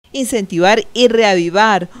Incentivar y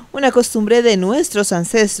reavivar una costumbre de nuestros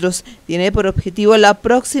ancestros tiene por objetivo la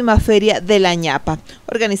próxima Feria de la Ñapa,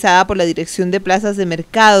 organizada por la Dirección de Plazas de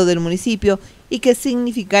Mercado del municipio y que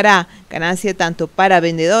significará ganancia tanto para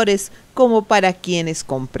vendedores como para quienes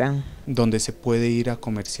compran. Donde se puede ir a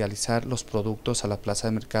comercializar los productos a la plaza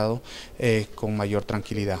de mercado con mayor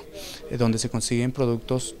tranquilidad, donde se consiguen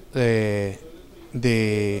productos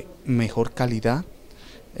de mejor calidad,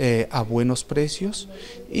 a buenos precios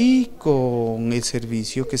y con el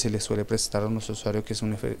servicio que se les suele prestar a nuestro usuario, que es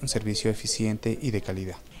un servicio eficiente y de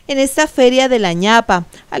calidad. En esta Feria de la Ñapa,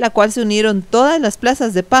 a la cual se unieron todas las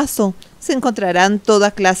plazas de paso, se encontrarán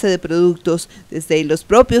toda clase de productos, desde los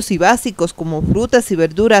propios y básicos como frutas y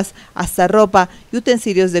verduras hasta ropa y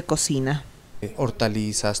utensilios de cocina.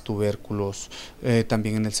 Hortalizas, tubérculos,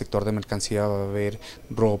 también en el sector de mercancía va a haber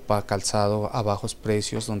ropa, calzado a bajos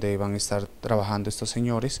precios donde van a estar trabajando estos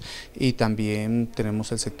señores, y también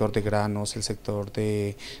tenemos el sector de granos, el sector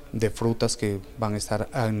de frutas que van a estar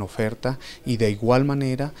en oferta y de igual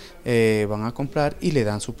manera van a comprar y le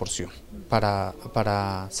dan su porción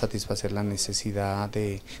para satisfacer la necesidad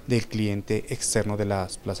del cliente externo de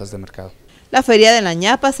las plazas de mercado. La Feria de la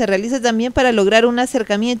Ñapa se realiza también para lograr un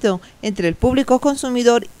acercamiento entre el público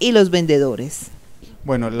consumidor y los vendedores.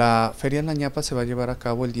 Bueno, la Feria de la Ñapa se va a llevar a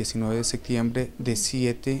cabo el 19 de septiembre de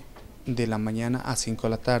 7 de la mañana a 5 de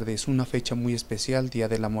la tarde. Es una fecha muy especial, Día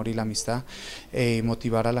del Amor y la Amistad,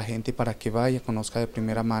 motivar a la gente para que vaya, conozca de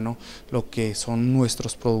primera mano lo que son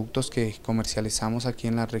nuestros productos que comercializamos aquí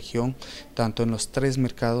en la región, tanto en los 3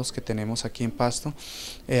 mercados que tenemos aquí en Pasto,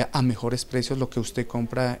 a mejores precios. Lo que usted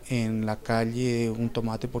compra en la calle, un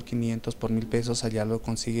tomate por 500, por 1000 pesos, allá lo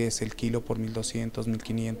consigue es el kilo por 1200,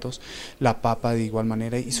 1500, la papa de igual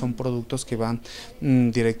manera, y son productos que van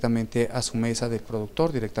directamente a su mesa del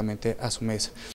productor, directamente a su mesa.